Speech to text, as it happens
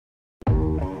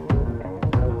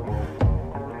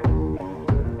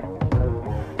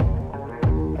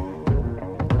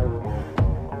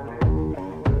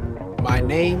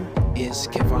name is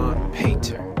Kevon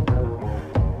Painter.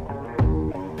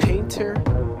 Painter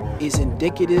is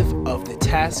indicative of the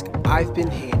task I've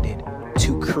been handed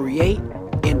to create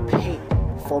and paint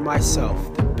for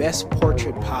myself the best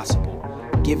portrait possible,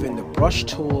 given the brush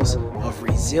tools of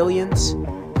resilience,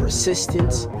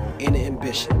 persistence, and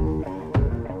ambition.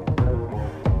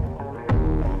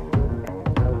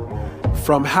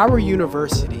 From Howard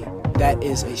University, that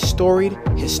is a storied,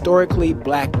 historically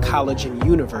black college and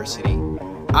university,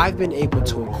 I've been able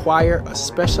to acquire a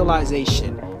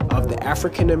specialization of the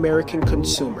African American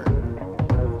consumer.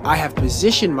 I have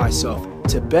positioned myself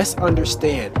to best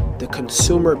understand the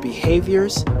consumer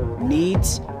behaviors,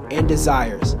 needs, and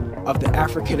desires of the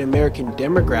African American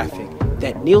demographic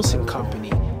that Nielsen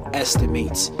Company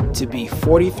estimates to be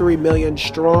 43 million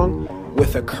strong,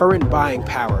 with a current buying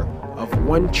power of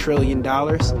 $1 trillion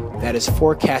that is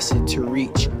forecasted to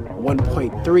reach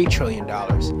 $1.3 trillion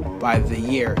by the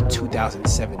year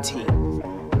 2017.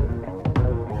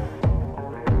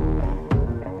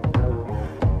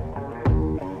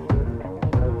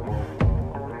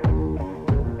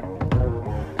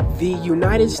 The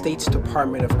United States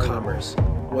Department of Commerce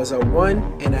was a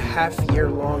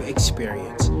 1.5-year-long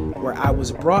experience where I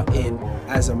was brought in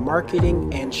as a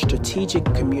marketing and strategic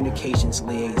communications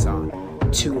liaison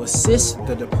to assist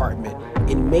the department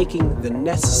in making the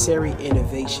necessary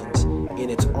innovations in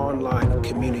its online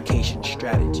communication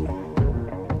strategy.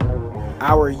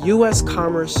 Our U.S.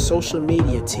 Commerce social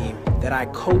media team that I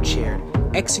co-chaired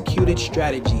executed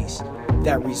strategies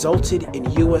that resulted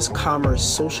in U.S. Commerce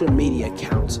social media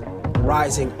accounts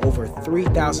rising over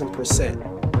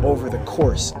 3,000% over the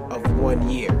course of 1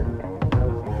 year.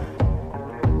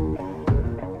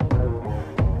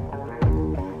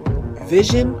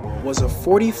 Vision was a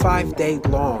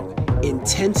 45-day-long,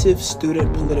 intensive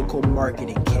student political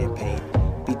marketing campaign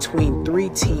between 3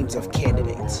 teams of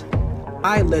candidates.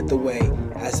 I led the way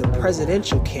as a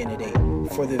presidential candidate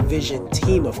for the Vision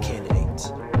team of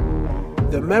candidates.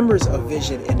 The members of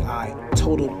Vision and I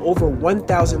totaled over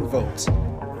 1,000 votes.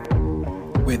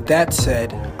 With that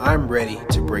said, I'm ready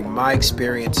to bring my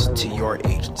experience to your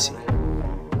agency.